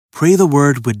Pray the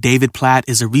Word with David Platt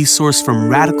is a resource from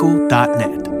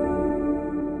radical.net.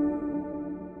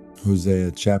 Hosea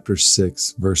chapter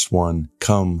 6, verse 1.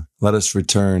 Come, let us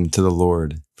return to the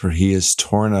Lord, for he has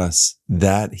torn us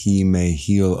that he may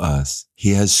heal us.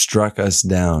 He has struck us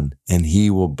down and he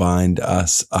will bind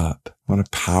us up. What a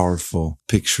powerful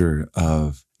picture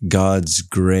of God's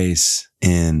grace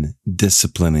in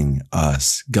disciplining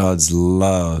us, God's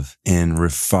love in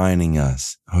refining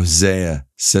us. Hosea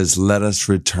says, let us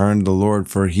return to the Lord,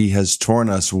 for he has torn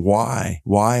us. Why?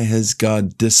 Why has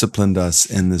God disciplined us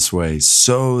in this way?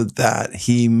 So that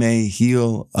he may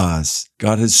heal us.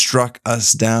 God has struck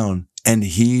us down and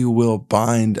he will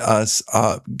bind us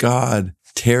up. God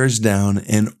tears down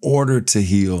in order to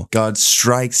heal. God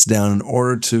strikes down in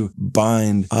order to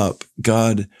bind up.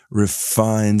 God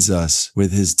refines us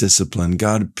with his discipline.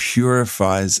 God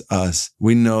purifies us.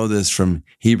 We know this from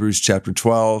Hebrews chapter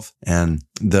 12 and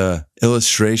the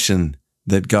illustration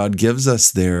that God gives us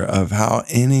there of how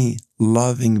any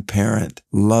loving parent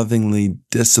lovingly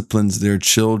disciplines their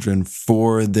children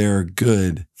for their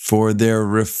good, for their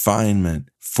refinement,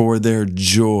 for their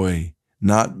joy.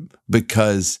 Not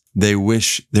because they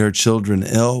wish their children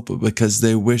ill, but because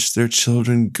they wish their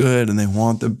children good and they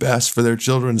want the best for their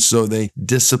children. So they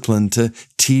discipline to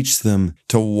teach them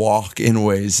to walk in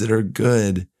ways that are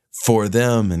good for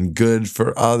them and good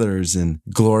for others and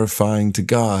glorifying to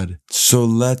God. So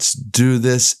let's do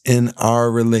this in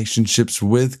our relationships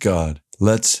with God.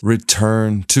 Let's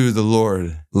return to the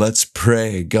Lord. Let's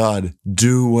pray, God,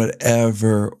 do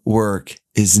whatever work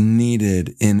is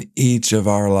needed in each of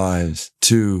our lives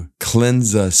to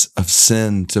cleanse us of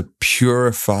sin, to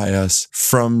purify us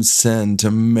from sin, to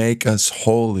make us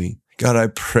holy. God, I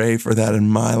pray for that in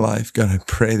my life. God, I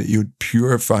pray that you would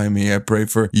purify me. I pray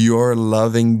for your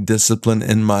loving discipline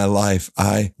in my life.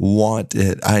 I want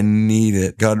it. I need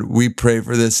it. God, we pray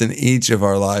for this in each of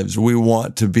our lives. We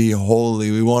want to be holy.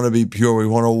 We want to be pure. We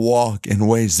want to walk in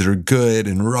ways that are good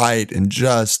and right and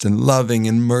just and loving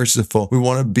and merciful. We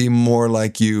want to be more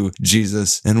like you,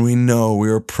 Jesus. And we know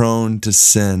we are prone to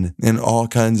sin in all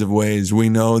kinds of ways. We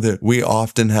know that we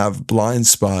often have blind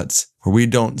spots where we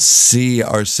don't see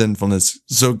our sinfulness.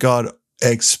 So God,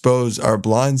 expose our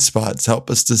blind spots. Help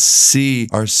us to see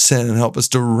our sin and help us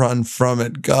to run from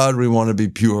it. God, we want to be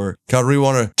pure. God, we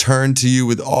want to turn to you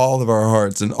with all of our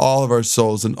hearts and all of our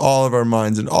souls and all of our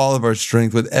minds and all of our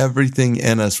strength. With everything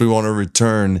in us, we want to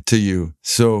return to you.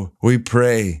 So we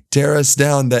pray, tear us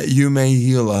down that you may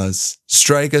heal us.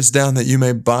 Strike us down that you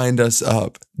may bind us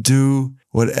up. Do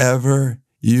whatever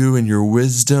you in your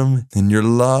wisdom and your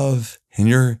love and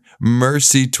your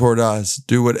mercy toward us,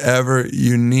 do whatever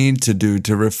you need to do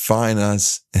to refine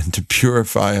us and to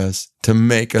purify us, to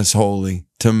make us holy,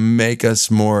 to make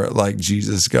us more like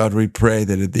Jesus. God, we pray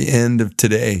that at the end of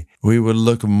today, we would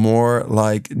look more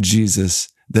like Jesus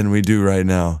than we do right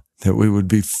now, that we would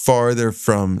be farther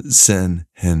from sin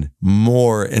and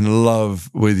more in love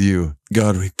with you.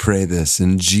 God, we pray this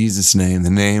in Jesus' name, the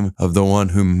name of the one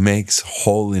who makes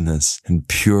holiness and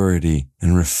purity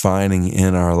and refining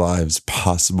in our lives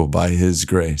possible by his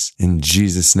grace. In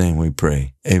Jesus' name we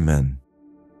pray. Amen.